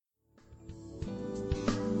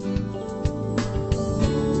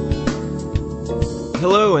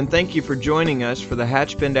Hello, and thank you for joining us for the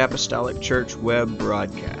Hatchbend Apostolic Church web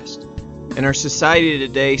broadcast. In our society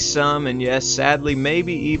today, some, and yes, sadly,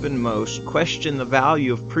 maybe even most, question the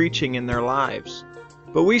value of preaching in their lives.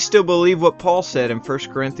 But we still believe what Paul said in 1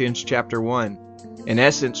 Corinthians chapter 1. In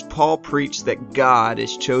essence, Paul preached that God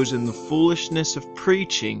has chosen the foolishness of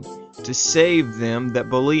preaching to save them that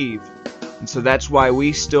believe. And so that's why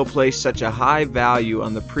we still place such a high value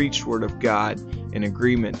on the preached word of God in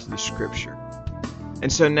agreement to the Scripture.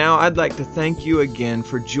 And so now I'd like to thank you again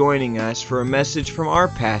for joining us for a message from our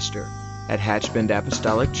pastor at Hatchbend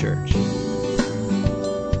Apostolic Church.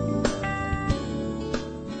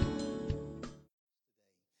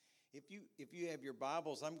 If you have your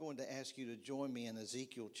Bibles, I'm going to ask you to join me in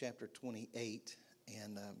Ezekiel chapter 28,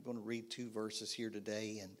 and I'm going to read two verses here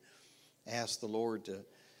today and ask the Lord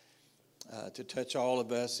to touch all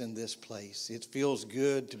of us in this place. It feels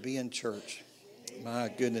good to be in church. My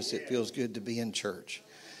goodness, it feels good to be in church.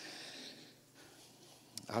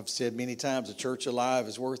 I've said many times, a church alive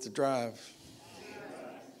is worth the drive.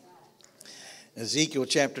 Ezekiel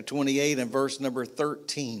chapter 28 and verse number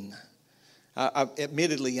 13.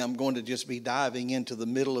 Admittedly, I'm going to just be diving into the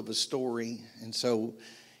middle of a story. And so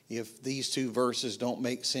if these two verses don't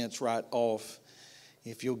make sense right off,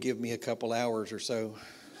 if you'll give me a couple hours or so,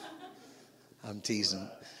 I'm teasing.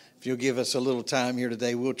 If you'll give us a little time here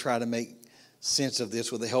today, we'll try to make sense of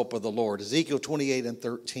this with the help of the Lord. Ezekiel 28 and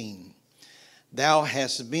 13. Thou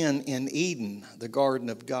hast been in Eden, the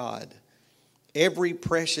garden of God. Every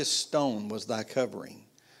precious stone was thy covering.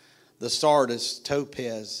 The sardis,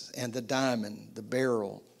 topaz, and the diamond, the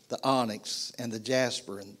beryl, the onyx, and the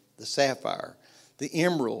jasper, and the sapphire, the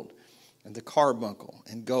emerald, and the carbuncle,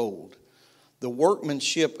 and gold. The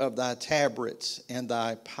workmanship of thy tabrets and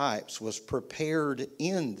thy pipes was prepared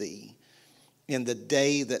in thee in the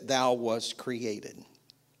day that thou wast created.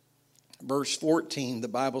 Verse 14, the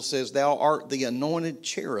Bible says, Thou art the anointed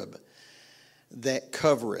cherub that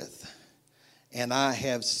covereth, and I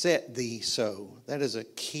have set thee so. That is a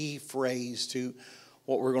key phrase to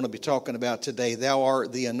what we're going to be talking about today. Thou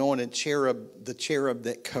art the anointed cherub, the cherub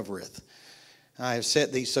that covereth. I have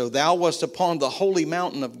set thee so. Thou wast upon the holy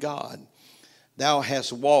mountain of God. Thou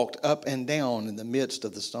hast walked up and down in the midst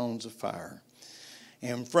of the stones of fire.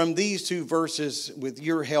 And from these two verses, with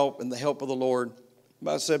your help and the help of the Lord,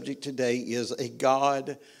 my subject today is a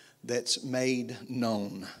God that's made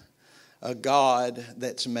known. A God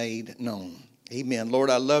that's made known. Amen. Lord,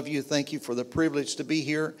 I love you. Thank you for the privilege to be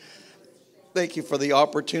here. Thank you for the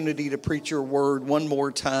opportunity to preach your word one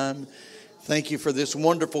more time. Thank you for this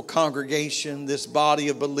wonderful congregation, this body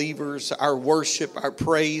of believers. Our worship, our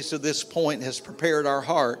praise to this point has prepared our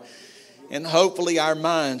heart and hopefully our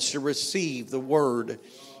minds to receive the word.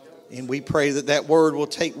 And we pray that that word will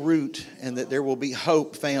take root and that there will be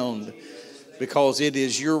hope found because it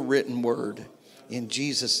is your written word. In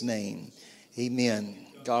Jesus' name, amen.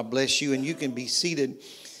 God bless you. And you can be seated.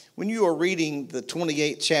 When you are reading the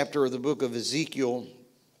 28th chapter of the book of Ezekiel,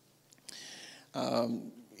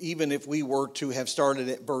 even if we were to have started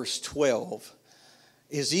at verse 12,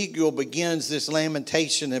 Ezekiel begins this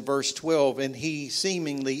lamentation at verse 12, and he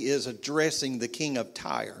seemingly is addressing the king of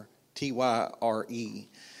Tyre, Tyre.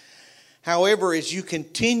 However, as you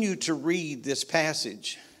continue to read this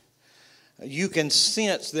passage, you can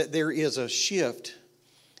sense that there is a shift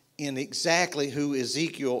in exactly who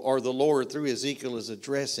Ezekiel or the Lord through Ezekiel is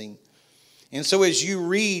addressing. And so as you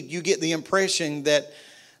read, you get the impression that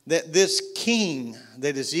this king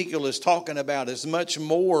that Ezekiel is talking about is much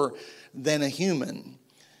more than a human.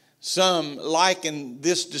 Some liken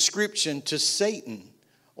this description to Satan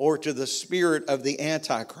or to the spirit of the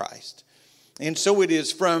Antichrist. And so it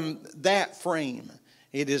is from that frame,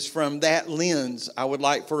 it is from that lens I would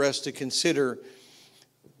like for us to consider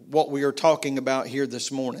what we are talking about here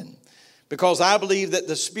this morning. Because I believe that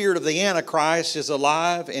the spirit of the Antichrist is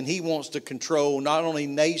alive and he wants to control not only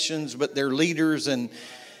nations but their leaders. And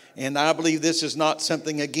I believe this is not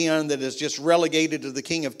something, again, that is just relegated to the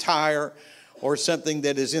king of Tyre or something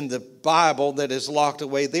that is in the Bible that is locked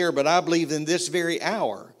away there. But I believe in this very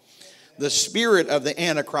hour, the spirit of the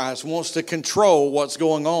Antichrist wants to control what's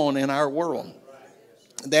going on in our world.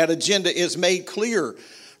 That agenda is made clear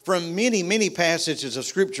from many, many passages of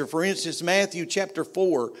Scripture. For instance, Matthew chapter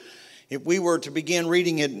 4, if we were to begin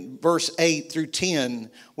reading in verse 8 through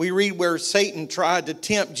 10, we read where Satan tried to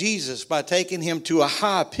tempt Jesus by taking him to a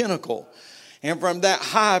high pinnacle. And from that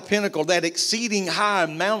high pinnacle, that exceeding high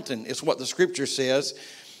mountain is what the Scripture says.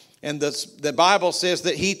 And the Bible says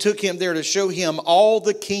that he took him there to show him all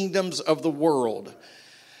the kingdoms of the world.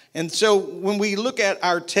 And so when we look at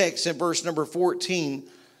our text in verse number 14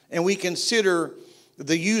 and we consider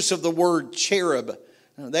the use of the word cherub,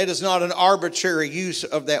 That is not an arbitrary use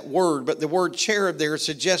of that word, but the word cherub there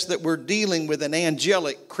suggests that we're dealing with an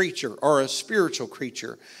angelic creature or a spiritual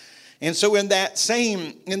creature. And so in that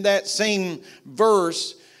same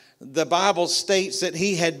verse, the Bible states that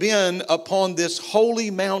he had been upon this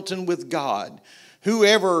holy mountain with God.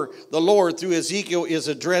 Whoever the Lord through Ezekiel is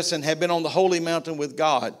addressing had been on the holy mountain with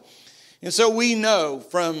God. And so we know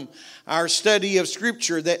from our study of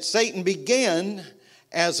Scripture that Satan began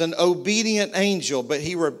as an obedient angel, but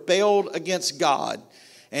he rebelled against God.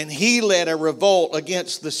 And he led a revolt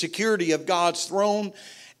against the security of God's throne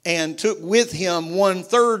and took with him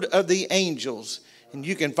 1/3 of the angels. And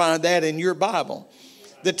you can find that in your Bible.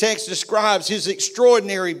 The text describes his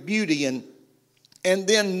extraordinary beauty and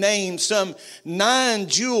then names some 9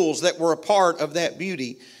 jewels that were a part of that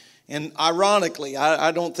beauty. And ironically,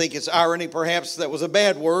 I don't think it's irony, perhaps that was a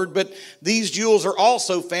bad word, but these jewels are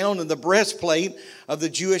also found in the breastplate of the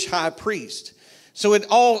Jewish high priest. So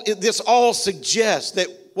this all suggests that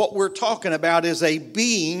what we're talking about is a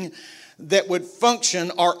being that would function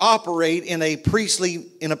or operate in a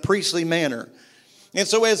priestly manner. And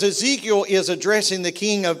so as Ezekiel is addressing the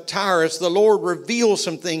king of Tyrus, the Lord reveals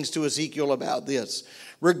some things to Ezekiel about this,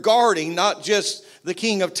 regarding not just the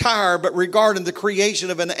king of Tyre, but regarding the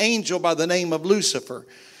creation of an angel by the name of Lucifer.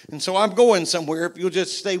 And so I'm going somewhere, if you'll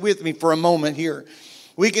just stay with me for a moment here.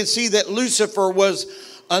 We can see that Lucifer was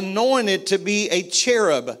anointed to be a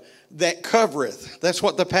cherub that covereth. That's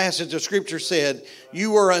what the passage of Scripture said.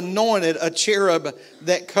 You were anointed a cherub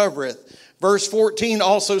that covereth. Verse 14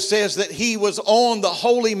 also says that he was on the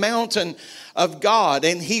holy mountain of God,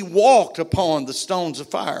 and he walked upon the stones of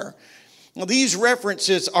fire. Now, these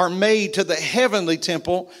references are made to the heavenly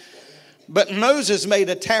temple, but Moses made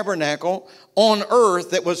a tabernacle on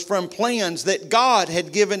earth that was from plans that God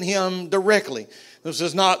had given him directly. This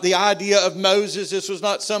is not the idea of Moses. This was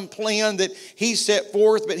not some plan that he set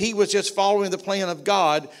forth, but he was just following the plan of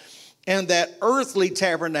God. And that earthly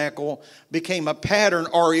tabernacle became a pattern,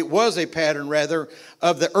 or it was a pattern rather,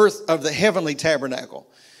 of the heavenly tabernacle.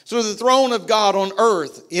 So the throne of God on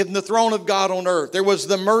earth, in the throne of God on earth, there was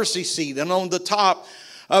the mercy seat. And on the top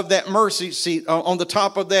of that mercy seat, on the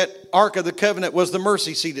top of that Ark of the Covenant was the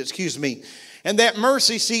mercy seat, And that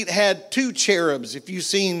mercy seat had 2 cherubs. If you've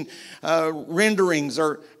seen renderings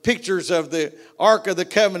or pictures of the Ark of the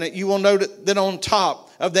Covenant, you will note that on top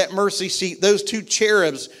of that mercy seat, those 2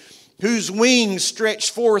 cherubs whose wings stretched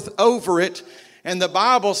forth over it. And the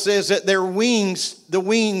Bible says that the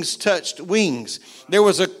wings touched wings. There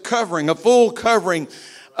was a covering, a full covering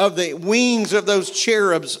of the wings of those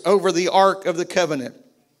cherubs over the Ark of the Covenant.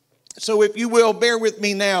 So if you will, bear with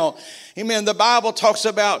me now. Amen. The Bible talks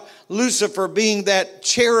about Lucifer being that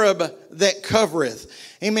cherub that covereth.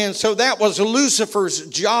 Amen. So that was Lucifer's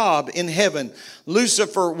job in heaven.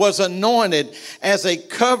 Lucifer was anointed as a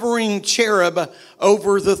covering cherub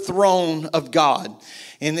over the throne of God.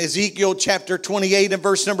 In Ezekiel chapter 28 and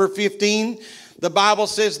verse number 15, the Bible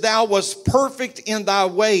says, "Thou wast perfect in thy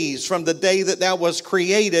ways from the day that thou wast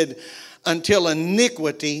created until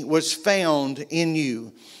iniquity was found in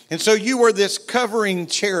you." And so you were this covering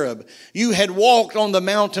cherub. You had walked on the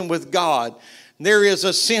mountain with God. There is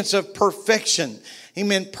a sense of perfection.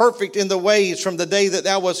 Amen. Perfect in the ways from the day that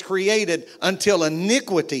thou wast created until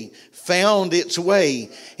iniquity found its way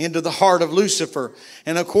into the heart of Lucifer.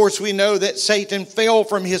 And of course we know that Satan fell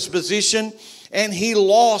from his position and he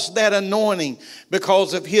lost that anointing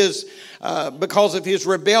because of his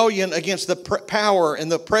rebellion against the power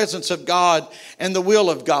and the presence of God and the will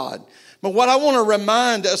of God. But what I want to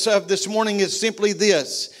remind us of this morning is simply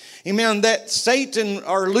this. Amen. That Satan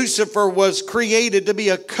or Lucifer was created to be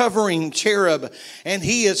a covering cherub, and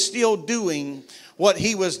he is still doing what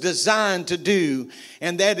he was designed to do,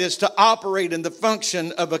 and that is to operate in the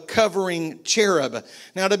function of a covering cherub.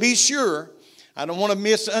 Now, to be sure, I don't want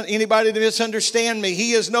anybody to misunderstand me.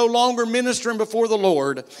 He is no longer ministering before the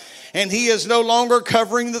Lord, and he is no longer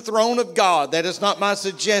covering the throne of God. That is not my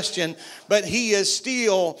suggestion, but he is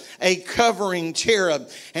still a covering cherub,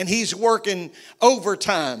 and he's working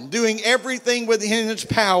overtime, doing everything within his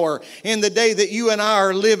power in the day that you and I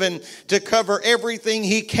are living to cover everything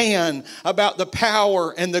he can about the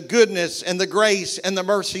power and the goodness and the grace and the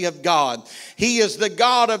mercy of God. He is the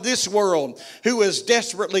God of this world who is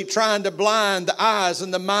desperately trying to blind the eyes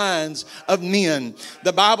and the minds of men.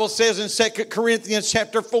 The Bible says in 2 Corinthians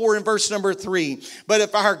chapter 4 and verse number 3, "But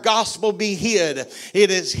if our gospel be hid,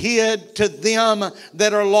 it is hid to them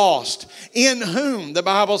that are lost, in whom," the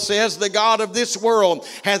Bible says, "the God of this world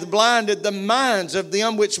hath blinded the minds of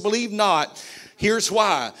them which believe not." Here's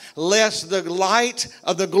why. Lest the light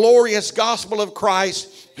of the glorious gospel of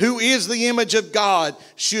Christ, who is the image of God,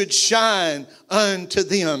 should shine unto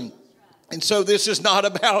them. And so this is not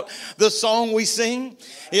about the song we sing.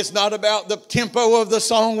 It's not about the tempo of the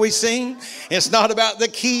song we sing. It's not about the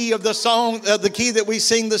key of the song, the key that we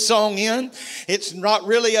sing the song in. It's not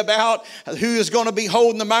really about who is going to be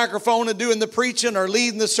holding the microphone and doing the preaching or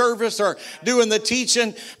leading the service or doing the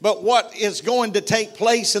teaching. But what is going to take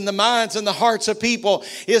place in the minds and the hearts of people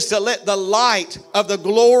is to let the light of the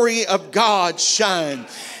glory of God shine.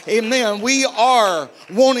 Amen. We are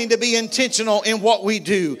wanting to be intentional in what we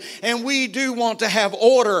do. And we do want to have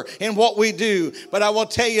order in what we do. But I will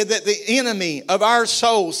tell you that the enemy of our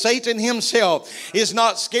soul, Satan himself, is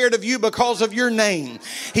not scared of you because of your name.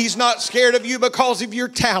 He's not scared of you because of your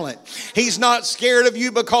talent. He's not scared of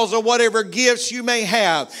you because of whatever gifts you may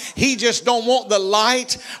have. He just don't want the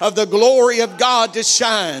light of the glory of God to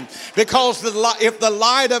shine. Because if the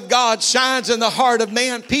light of God shines in the heart of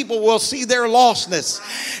man, people will see their lostness.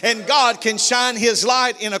 And God can shine His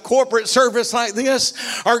light in a corporate service like this,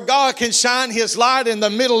 or God can shine His light in the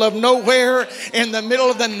middle of nowhere, in the middle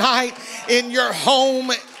of the night, in your home.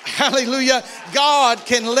 Hallelujah. God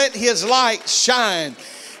can let His light shine.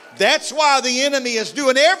 That's why the enemy is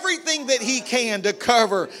doing everything that he can to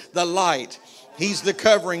cover the light. He's the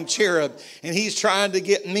covering cherub, and he's trying to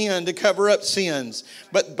get men to cover up sins.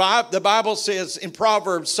 But the Bible says in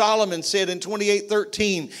Proverbs, Solomon said in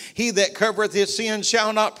 28:13, he that covereth his sins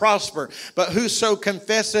shall not prosper, but whoso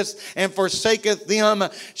confesseth and forsaketh them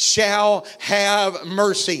shall have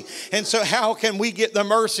mercy. And so how can we get the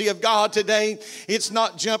mercy of God today? It's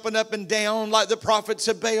not jumping up and down like the prophets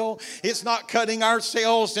of Baal. It's not cutting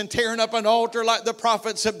ourselves and tearing up an altar like the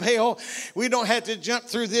prophets of Baal. We don't have to jump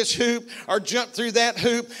through this hoop or jump through that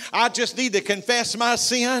hoop. I just need to confess my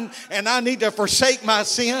sin, and I need to forsake my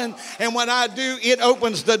sin. And when I do, it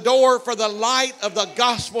opens the door for the light of the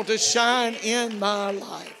gospel to shine in my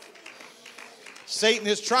life. Satan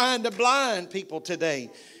is trying to blind people today.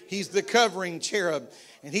 He's the covering cherub,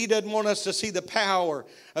 and he doesn't want us to see the power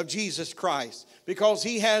of Jesus Christ, because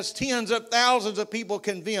he has tens of thousands of people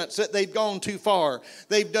convinced that they've gone too far.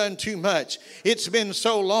 They've done too much. It's been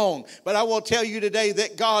so long. But I will tell you today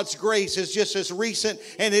that God's grace is just as recent,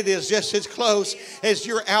 and it is just as close as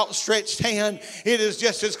your outstretched hand. It is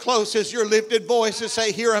just as close as your lifted voice to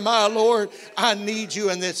say, "Here am I, Lord. I need you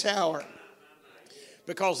in this hour."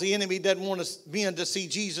 Because the enemy doesn't want men to see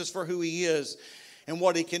Jesus for who he is and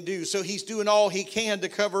what he can do. So he's doing all he can to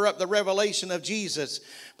cover up the revelation of Jesus.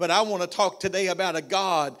 But I want to talk today about a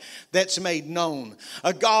God that's made known.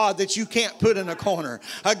 A God that you can't put in a corner.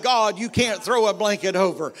 A God you can't throw a blanket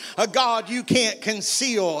over. A God you can't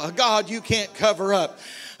conceal. A God you can't cover up.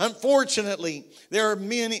 Unfortunately, there are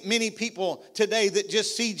many people today that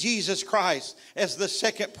just see Jesus Christ as the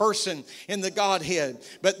second person in the Godhead.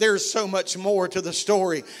 But there's so much more to the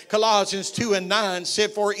story. Colossians 2:9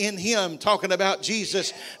 said, "For in him," talking about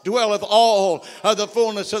Jesus, "dwelleth all of the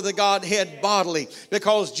fullness of the Godhead bodily."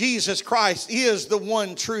 Because Jesus Christ is the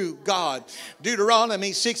one true God.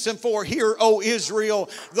 Deuteronomy 6:4, "Hear, O Israel,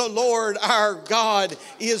 the Lord our God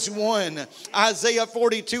is one." Isaiah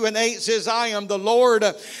 42:8 says, "I am the Lord,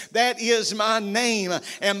 that is my name,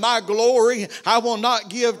 and my glory I will not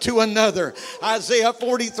give to another." Isaiah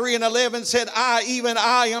 43:11 said, "I, even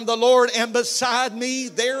I, am the Lord, and beside me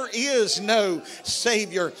there is no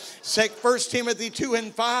Savior." 1 Timothy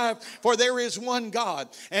 2:5, "For there is one God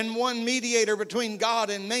and one mediator between God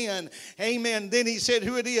and man." Amen. Then he said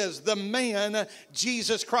who it is, the man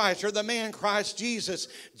Jesus Christ, or the man Christ Jesus.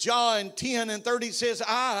 John 10:30 says,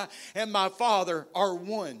 "I and my Father are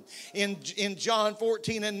one." In John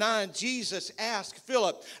 14:9, Jesus asked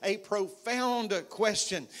Philip a profound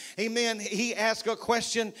question. Amen. He asked a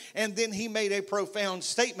question, and then he made a profound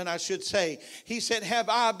statement, I should say. He said, "Have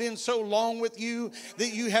I been so long with you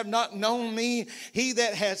that you have not known me? He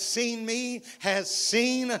that has seen me has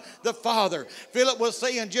seen the Father." Philip was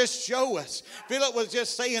saying, just show us. Philip was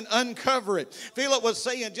just saying, uncover it. Philip was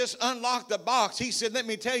saying, just unlock the box. He said, let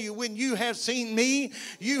me tell you, when you have seen me,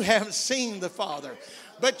 you have seen the Father.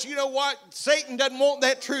 But you know what? Satan doesn't want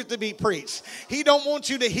that truth to be preached. He don't want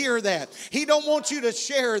you to hear that. He don't want you to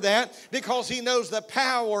share that, because he knows the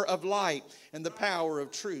power of light and the power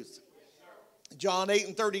of truth. John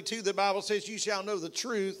 8:32, the Bible says, "You shall know the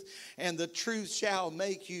truth, and the truth shall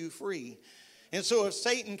make you free." And so if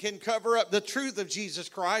Satan can cover up the truth of Jesus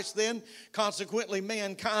Christ, then consequently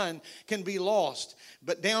mankind can be lost.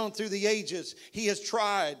 But down through the ages, he has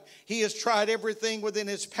tried everything within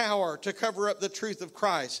his power to cover up the truth of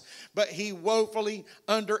Christ. But he woefully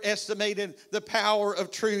underestimated the power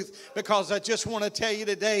of truth, because I just want to tell you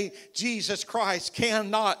today, Jesus Christ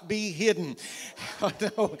cannot be hidden.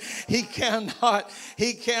 No, he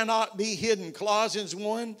cannot be hidden. Colossians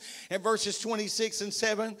 1 and verses 26 and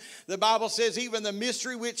 7, the Bible says, even the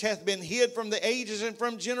mystery which hath been hid from the ages and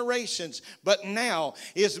from generations, but now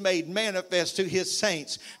is made manifest to his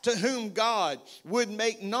saints, to whom God would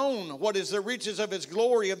make known what is the riches of his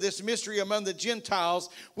glory of this mystery among the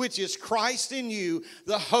Gentiles, which is Christ in you,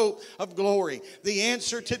 the hope of glory. The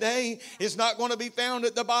answer today is not going to be found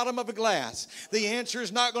at the bottom of a glass. The answer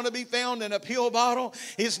is not going to be found in a pill bottle.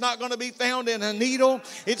 It's not going to be found in a needle.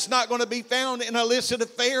 It's not going to be found in illicit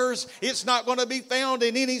affairs. It's not going to be found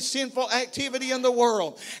in any sinful activity in the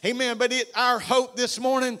world. Amen. But our hope this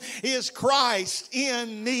morning is Christ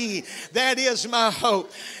in me. That is my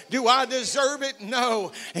hope. Do I deserve it?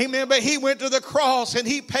 No. Amen. But he went to the cross and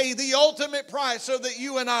he paid the ultimate price so that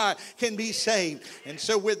you and I can be saved. And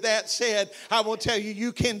so with that said, I will tell you,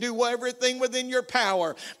 you can do everything within your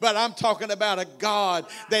power. But I'm talking about a God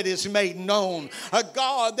that is made known. A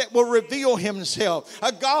God that will reveal himself.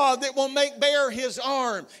 A God that will make bare his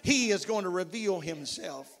arm. He is going to reveal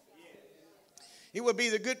himself. It would be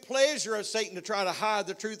the good pleasure of Satan to try to hide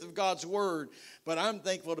the truth of God's word. But I'm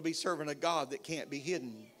thankful to be serving a God that can't be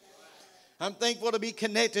hidden. I'm thankful to be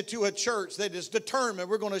connected to a church that is determined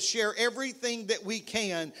we're going to share everything that we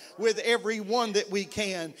can with everyone that we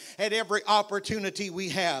can at every opportunity we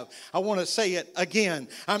have. I want to say it again.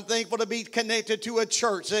 I'm thankful to be connected to a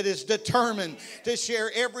church that is determined to share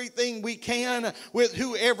everything we can with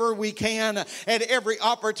whoever we can at every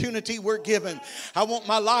opportunity we're given. I want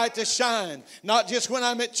my light to shine, not just when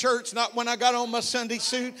I'm at church, not when I got on my Sunday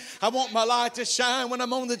suit. I want my light to shine when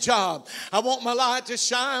I'm on the job. I want my light to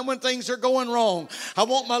shine when things are going wrong. I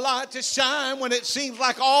want my light to shine when it seems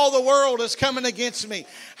like all the world is coming against me.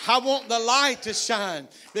 I want the light to shine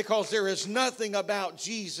because there is nothing about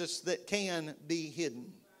Jesus that can be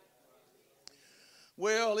hidden.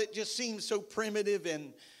 Well, it just seems so primitive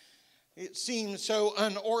and it seems so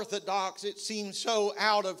unorthodox. It seems so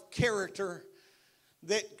out of character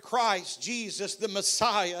that Christ, Jesus, the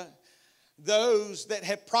Messiah, those that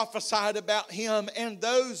had prophesied about him and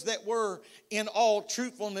those that were in all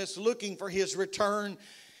truthfulness looking for his return,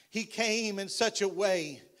 he came in such a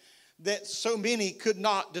way that so many could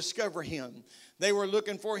not discover him. They were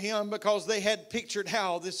looking for him because they had pictured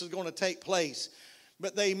how this is going to take place.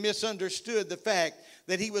 But they misunderstood the fact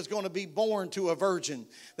that he was going to be born to a virgin.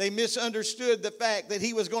 They misunderstood the fact that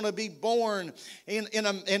he was going to be born in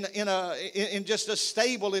just a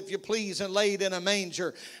stable, if you please, and laid in a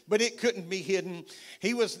manger. But it couldn't be hidden.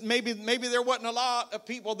 He was maybe there wasn't a lot of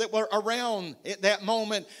people that were around at that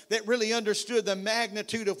moment that really understood the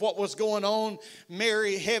magnitude of what was going on.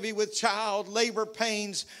 Mary, heavy with child, labor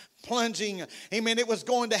pains, plunging. Amen. It was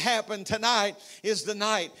going to happen. Tonight is the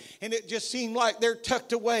night. And it just seemed like they're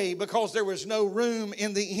tucked away because there was no room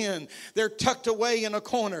in the inn. They're tucked away in a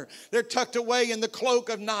corner. They're tucked away in the cloak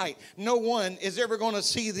of night. No one is ever going to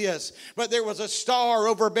see this. But there was a star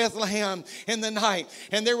over Bethlehem in the night.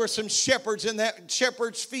 And there were some shepherds in that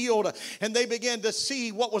shepherd's field. And they began to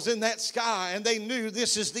see what was in that sky. And they knew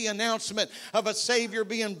this is the announcement of a Savior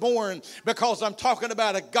being born. Because I'm talking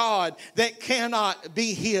about a God that cannot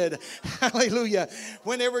be hid. Hallelujah.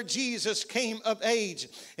 Whenever Jesus came of age,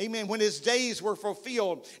 amen, when his days were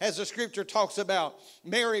fulfilled, as the scripture talks about,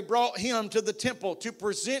 Mary brought him to the temple to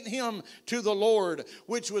present him to the Lord,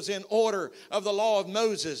 which was in order of the law of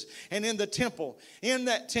Moses. And in that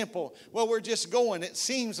temple, well, we're just going. It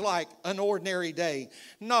seems like an ordinary day,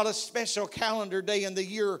 not a special calendar day in the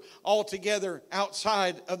year altogether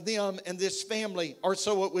outside of them and this family, or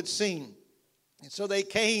so it would seem. And so they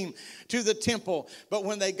came to the temple. But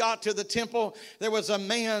when they got to the temple, there was a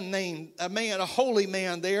holy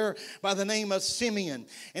man there by the name of Simeon.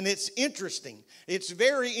 And it's interesting. It's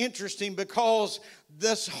very interesting because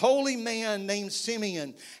this holy man named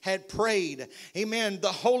Simeon had prayed. Amen. The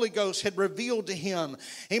Holy Ghost had revealed to him,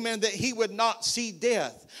 amen, that he would not see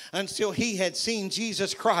death until he had seen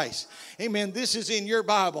Jesus Christ. Amen. This is in your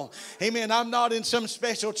Bible. Amen. I'm not in some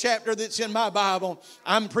special chapter that's in my Bible.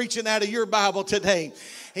 I'm preaching out of your Bible today.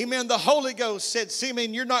 Amen. The Holy Ghost said,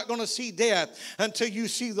 Simeon, you're not going to see death until you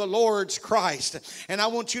see the Lord's Christ. And I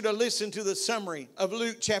want you to listen to the summary of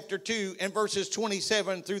Luke chapter 2 and verses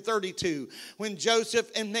 27 through 32. When Joseph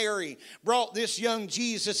Joseph and Mary brought this young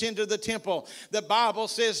Jesus into the temple, the Bible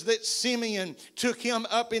says that Simeon took him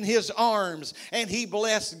up in his arms and he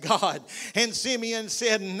blessed God. And Simeon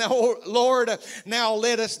said, "No, Lord, now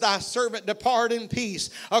lettest thy servant depart in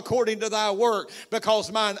peace according to thy work,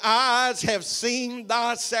 because mine eyes have seen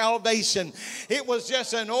thy salvation." It was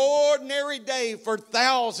just an ordinary day for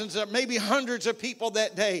thousands, or maybe hundreds of people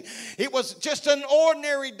that day. It was just an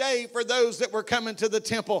ordinary day for those that were coming to the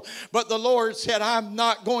temple. But the Lord said, "I'm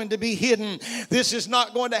not going to be hidden. This is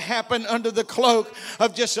not going to happen under the cloak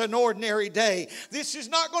of just an ordinary day. This is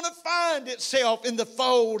not going to find itself in the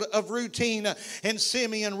fold of routine." And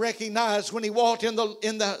Simeon recognized when he walked in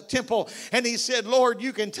the temple and he said, "Lord,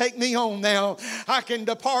 you can take me home now. I can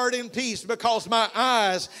depart in peace because my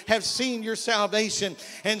eyes have seen your salvation."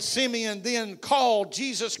 And Simeon then called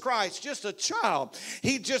Jesus Christ just a child.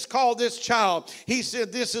 He just called this child. He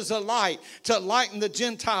said, "This is a light to lighten the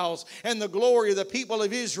Gentiles and the glory of the people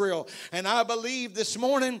of Israel." And I believe this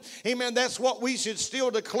morning, amen, that's what we should still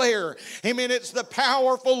declare. Amen. It's the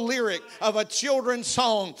powerful lyric of a children's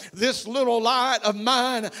song. "This little light of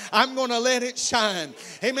mine, I'm going to let it shine."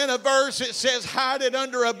 Amen. A verse that says, "Hide it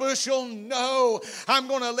under a bushel." No, I'm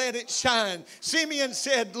going to let it shine. Simeon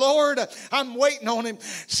said, "Lord, I'm waiting on him."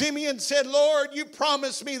 Simeon said, "Lord, you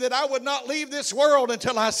promised me that I would not leave this world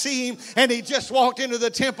until I see him." And he just walked into the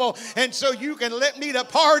temple. And so you can let me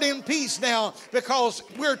depart in peace now, because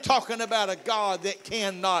we're talking about a God that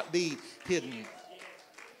cannot be hidden.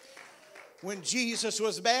 When Jesus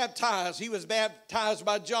was baptized, he was baptized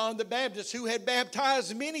by John the Baptist, who had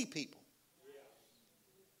baptized many people.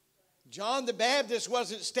 John the Baptist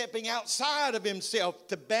wasn't stepping outside of himself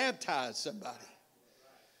to baptize somebody.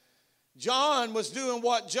 John was doing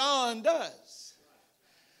what John does.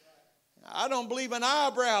 I don't believe an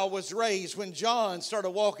eyebrow was raised when John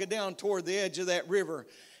started walking down toward the edge of that river.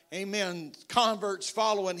 Amen. Converts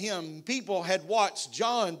following him. People had watched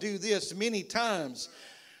John do this many times,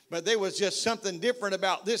 but there was just something different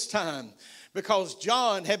about this time, because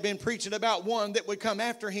John had been preaching about one that would come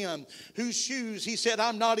after him, whose shoes he said,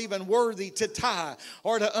 "I'm not even worthy to tie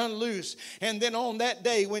or to unloose." And then on that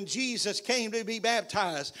day when Jesus came to be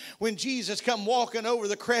baptized, when Jesus come walking over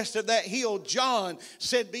the crest of that hill, John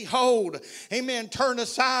said, "Behold," amen, "turn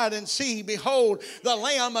aside and see, behold, the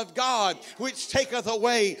Lamb of God, which taketh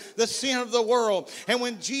away the sin of the world." And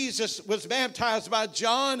when Jesus was baptized by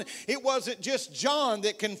John, it wasn't just John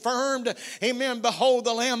that confirmed, amen, "Behold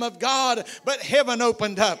the Lamb of God," but heaven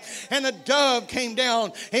opened up and a dove came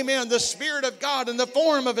down. Amen. The Spirit of God in the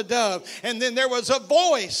form of a dove. And then there was a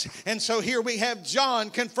voice. And so here we have John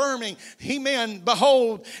confirming, amen,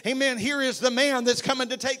 "Behold, amen, here is the man that's coming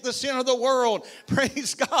to take the sin of the world."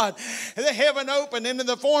 Praise God. And the heaven opened, and in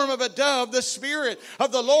the form of a dove, the Spirit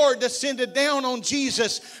of the Lord descended down on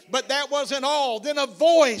Jesus. But that wasn't all. Then a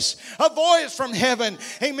voice from heaven,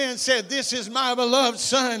 amen, said, "This is my beloved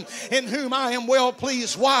Son, in whom I am well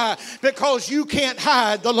pleased." Why? Because you can't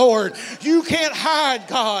hide the Lord. You can't hide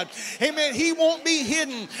God. Amen. He won't be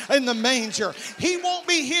hidden in the manger. He won't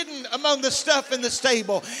be hidden among the stuff in the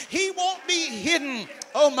stable. He won't be hidden.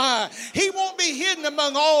 Oh my. He won't be hidden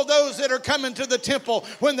among all those that are coming to the temple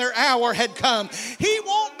when their hour had come. He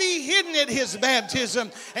won't be hidden at his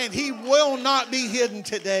baptism, and he will not be hidden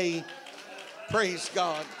today. Praise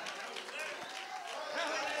God.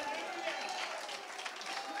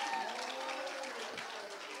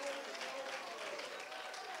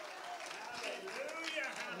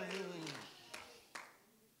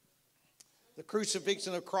 The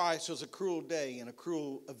crucifixion of Christ was a cruel day and a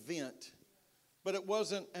cruel event, but it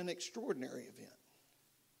wasn't an extraordinary event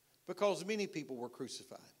because many people were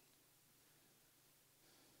crucified.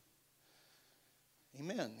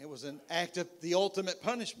 Amen. It was an act of the ultimate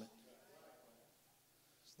punishment.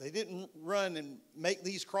 They didn't run and make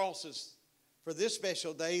these crosses for this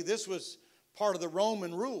special day. This was part of the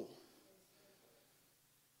Roman rule.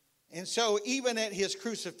 And so even at his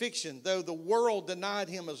crucifixion, though the world denied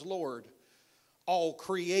him as Lord, all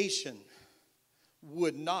creation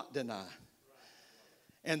would not deny.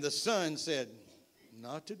 And the sun said,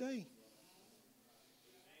 "Not today.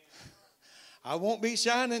 I won't be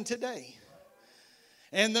shining today."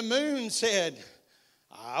 And the moon said,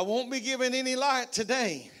 "I won't be giving any light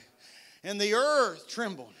today." And the earth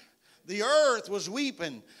trembled. The earth was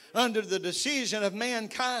weeping under the decision of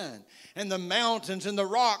mankind. And the mountains and the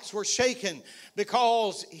rocks were shaken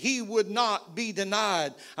because he would not be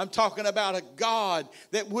denied. I'm talking about a God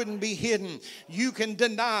that wouldn't be hidden. You can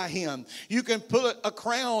deny him. You can put a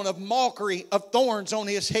crown of mockery of thorns on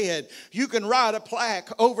his head. You can write a plaque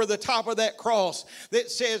over the top of that cross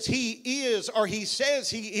that says he is, or he says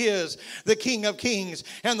he is, the King of Kings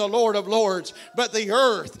and the Lord of Lords. But the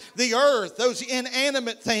earth, those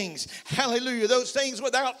inanimate things, hallelujah, those things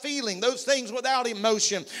without feeling, those things without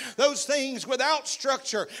emotion, those things without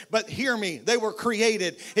structure. But hear me, they were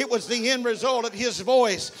created. It was the end result of his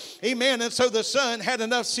voice. Amen. And so the Son had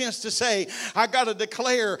enough sense to say, I got to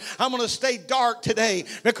declare, I'm going to stay dark today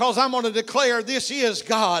because I'm going to declare this is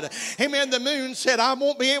God. Amen. The moon said, I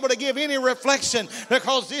won't be able to give any reflection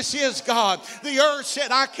because this is God. The earth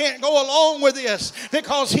said, I can't go along with this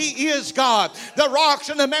because he is God. The rocks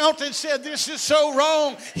and the mountains said, this is so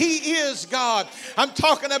wrong. He is God. I'm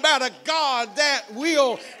talking about a God that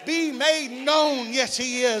will be made known. Yes,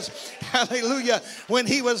 he is. Hallelujah. When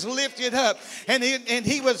he was lifted up, and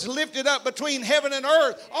he was lifted up between heaven and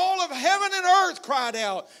earth, all of heaven and earth cried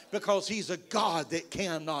out because he's a God that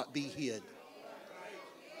cannot be hid.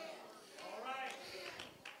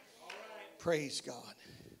 Praise God.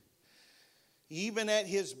 Even at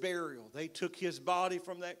his burial, they took his body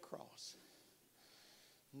from that cross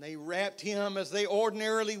and they wrapped him as they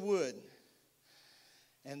ordinarily would.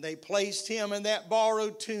 And they placed him in that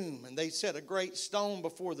borrowed tomb. And they set a great stone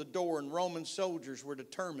before the door. And Roman soldiers were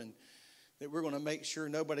determined that we're going to make sure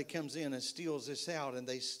nobody comes in and steals this out. And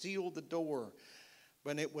they sealed the door.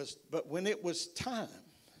 But when it was time,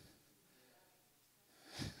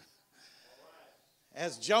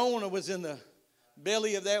 as Jonah was in the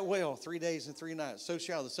belly of that whale 3 days and 3 nights, so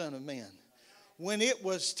shall the Son of Man. When it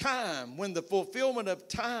was time, when the fulfillment of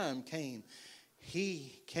time came,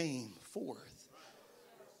 he came forth.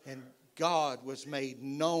 And God was made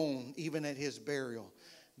known even at his burial.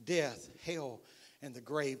 Death, hell, and the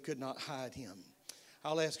grave could not hide him.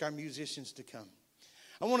 I'll ask our musicians to come.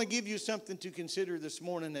 I want to give you something to consider this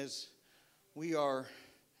morning as we are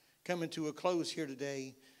coming to a close here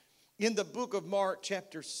today. In the book of Mark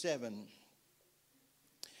chapter 7,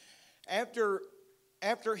 after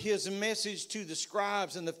his message to the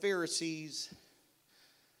scribes and the Pharisees,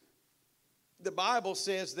 the Bible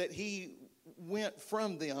says that he went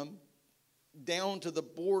from them down to the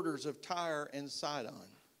borders of Tyre and Sidon.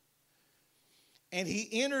 And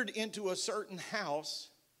he entered into a certain house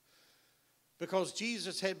because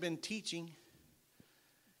Jesus had been teaching.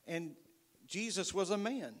 And Jesus was a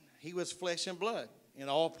man. He was flesh and blood. In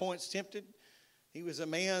all points tempted. He was a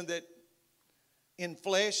man that in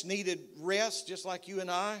flesh needed rest just like you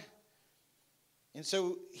and I. And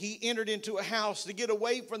so he entered into a house to get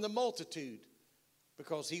away from the multitude,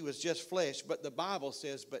 because he was just flesh. But the Bible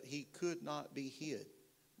says, but he could not be hid.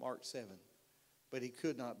 Mark 7. But he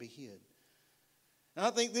could not be hid. And I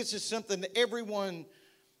think this is something that everyone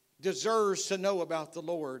deserves to know about the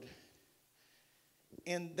Lord.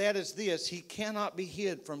 And that is this: he cannot be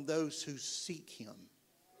hid from those who seek him.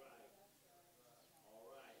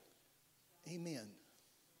 Amen.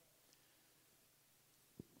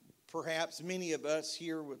 Perhaps many of us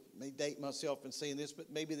here, may date myself in saying this, but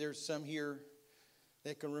maybe there's some here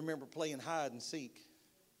that can remember playing hide and seek.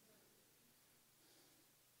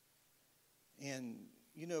 And,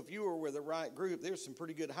 you know, if you were with the right group, there's some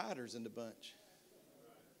pretty good hiders in the bunch.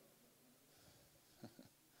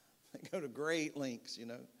 They go to great lengths, you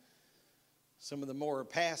know. Some of the more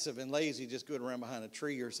passive and lazy just go around behind a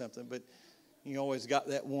tree or something, but you always got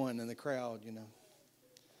that one in the crowd, you know.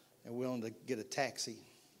 They're willing to get a taxi.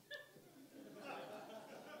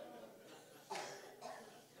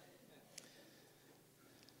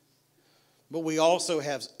 But we also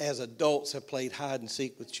have, as adults, have played hide and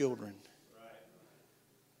seek with children.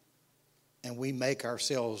 And we make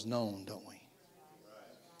ourselves known, don't we?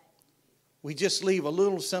 We just leave a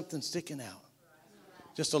little something sticking out.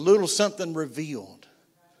 Just a little something revealed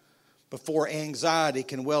before anxiety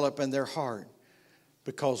can well up in their heart,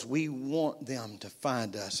 because we want them to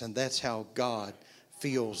find us. And that's how God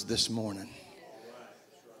feels this morning.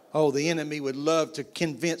 Oh, the enemy would love to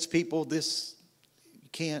convince people this, you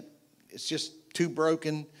can't. It's just too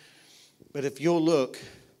broken. But if you'll look,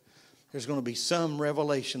 there's going to be some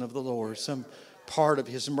revelation of the Lord, some part of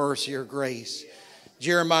his mercy or grace.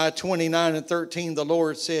 Jeremiah 29:13, the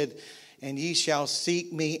Lord said, and ye shall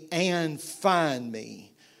seek me and find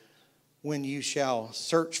me when you shall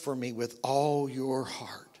search for me with all your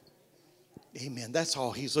heart. Amen. That's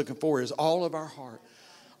all he's looking for, is all of our heart,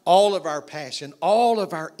 all of our passion, all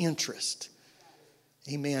of our interest.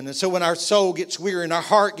 Amen. And so when our soul gets weary and our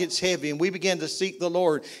heart gets heavy and we begin to seek the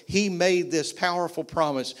Lord, He made this powerful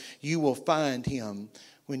promise. You will find Him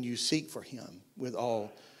when you seek for Him with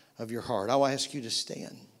all of your heart. I'll ask you to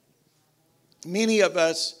stand. Many of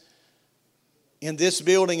us in this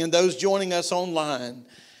building and those joining us online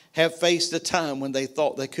have faced a time when they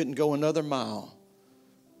thought they couldn't go another mile.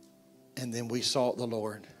 And then we sought the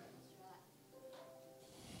Lord.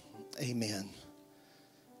 Amen.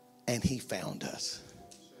 And He found us.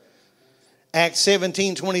 Acts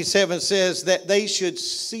 17:27 says that they should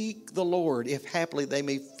seek the Lord, if haply they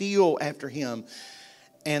may feel after Him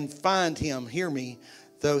and find Him, hear me,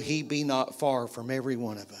 though He be not far from every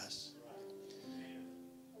one of us.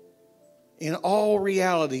 In all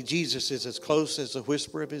reality, Jesus is as close as a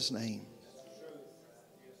whisper of His name.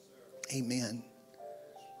 Amen.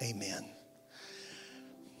 Amen.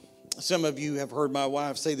 Some of you have heard my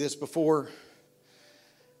wife say this before.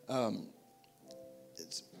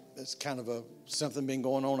 It's kind of something been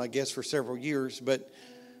going on, I guess, for several years. But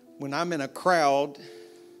when I'm in a crowd,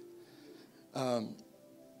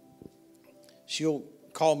 she'll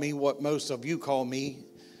call me what most of you call me.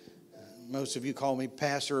 Most of you call me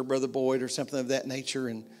Pastor or Brother Boyd or something of that nature.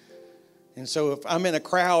 And so if I'm in a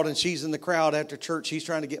crowd and she's in the crowd after church, she's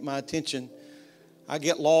trying to get my attention. I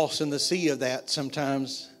get lost in the sea of that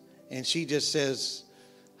sometimes. And she just says,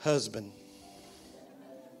 husband.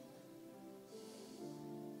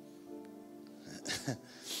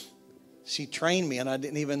 She trained me and I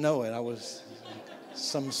didn't even know it. I was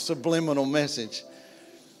some subliminal message.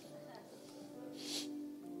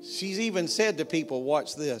 She's even said to people,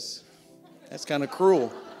 watch this. That's kind of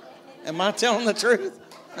cruel. Am I telling the truth?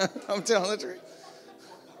 I'm telling the truth.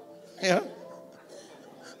 Yeah.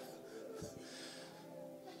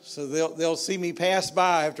 So they'll see me pass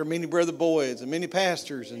by after many Brother Boyds and many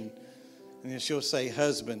pastors, and then she'll say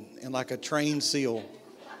husband, and like a trained seal,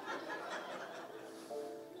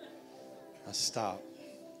 I stop.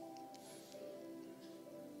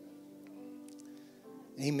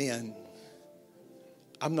 Amen.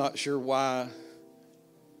 I'm not sure why,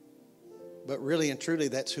 but really and truly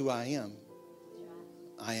that's who I am.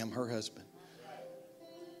 I am her husband.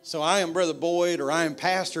 So I am Brother Boyd, or I am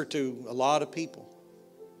pastor to a lot of people.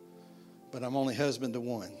 But I'm only husband to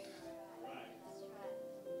one.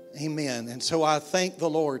 Amen. And so I thank the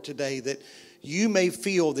Lord today that you may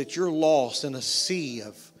feel that you're lost in a sea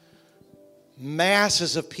of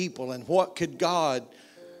masses of people. And what could God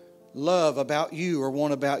love about you or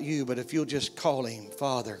want about you? But if you'll just call Him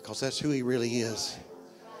Father, because that's who He really is.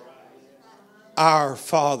 Our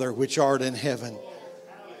Father which art in heaven.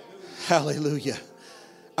 Hallelujah.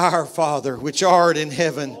 Our Father which art in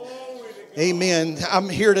heaven. Amen. I'm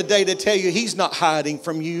here today to tell you He's not hiding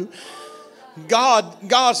from you.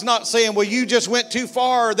 God's not saying, well, you just went too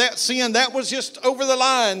far. That sin, that was just over the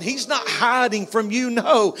line. He's not hiding from you.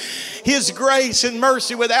 No. His grace and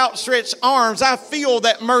mercy with outstretched arms. I feel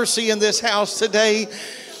that mercy in this house today.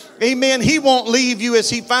 Amen. He won't leave you as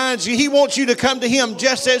He finds you. He wants you to come to Him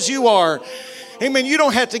just as you are. Amen. You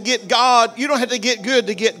don't have to get God. You don't have to get good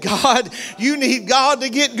to get God. You need God to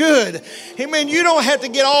get good. Amen. You don't have to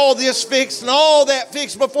get all this fixed and all that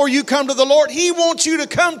fixed before you come to the Lord. He wants you to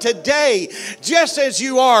come today just as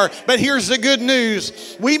you are. But here's the good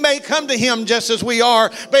news. We may come to Him just as we are,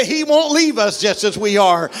 but He won't leave us just as we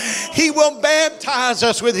are. He will baptize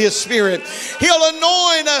us with His Spirit. He'll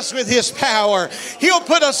anoint us with His power. He'll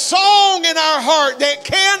put a song in our heart that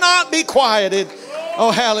cannot be quieted. Oh,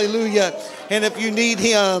 hallelujah. And if you need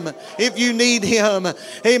Him,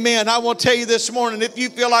 amen, I will tell you this morning, if you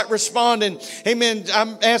feel like responding, amen,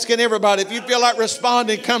 I'm asking everybody, if you feel like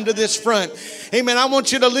responding, come to this front. Amen, I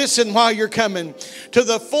want you to listen while you're coming to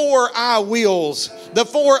the 4 I wills. The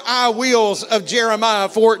 4 I wills of Jeremiah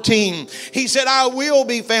 14. He said, I will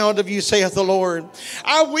be found of you, saith the Lord.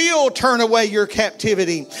 I will turn away your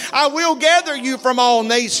captivity. I will gather you from all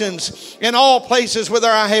nations and all places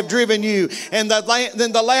whither I have driven you. And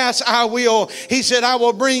then the last I will, He said, I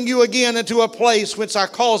will bring you again into a place whence I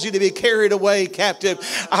caused you to be carried away captive.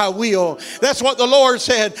 I will. That's what the Lord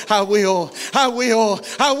said. I will. I will.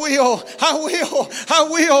 I will. I will. I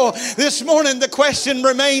will. This morning the question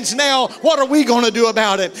remains now, what are we going to do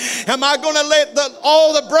about it? Am I going to let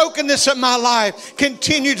all the brokenness of my life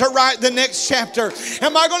continue to write the next chapter?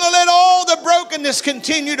 Am I going to let all the brokenness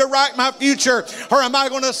continue to write my future? Or am I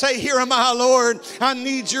going to say, here am I, Lord. I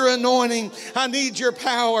need your anointing. I need your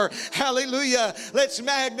power. Hallelujah. Let's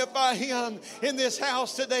magnify Him in this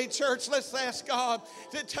house today, church. Let's ask God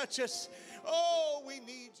to touch us. Oh, we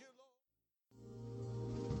need you, Lord.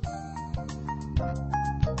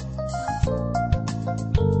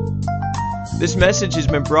 This message has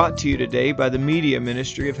been brought to you today by the media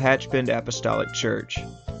ministry of Hatchbend Apostolic Church.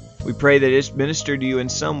 We pray that it's ministered to you in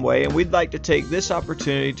some way, and we'd like to take this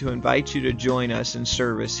opportunity to invite you to join us in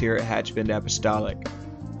service here at Hatchbend Apostolic.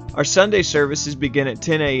 Our Sunday services begin at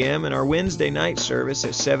 10 a.m. and our Wednesday night service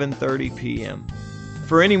at 7:30 p.m.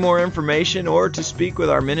 For any more information or to speak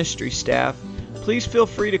with our ministry staff, please feel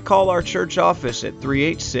free to call our church office at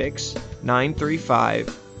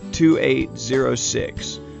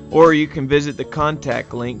 386-935-2806, or you can visit the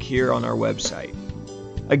contact link here on our website.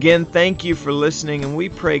 Again, thank you for listening, and we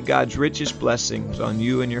pray God's richest blessings on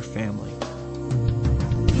you and your family.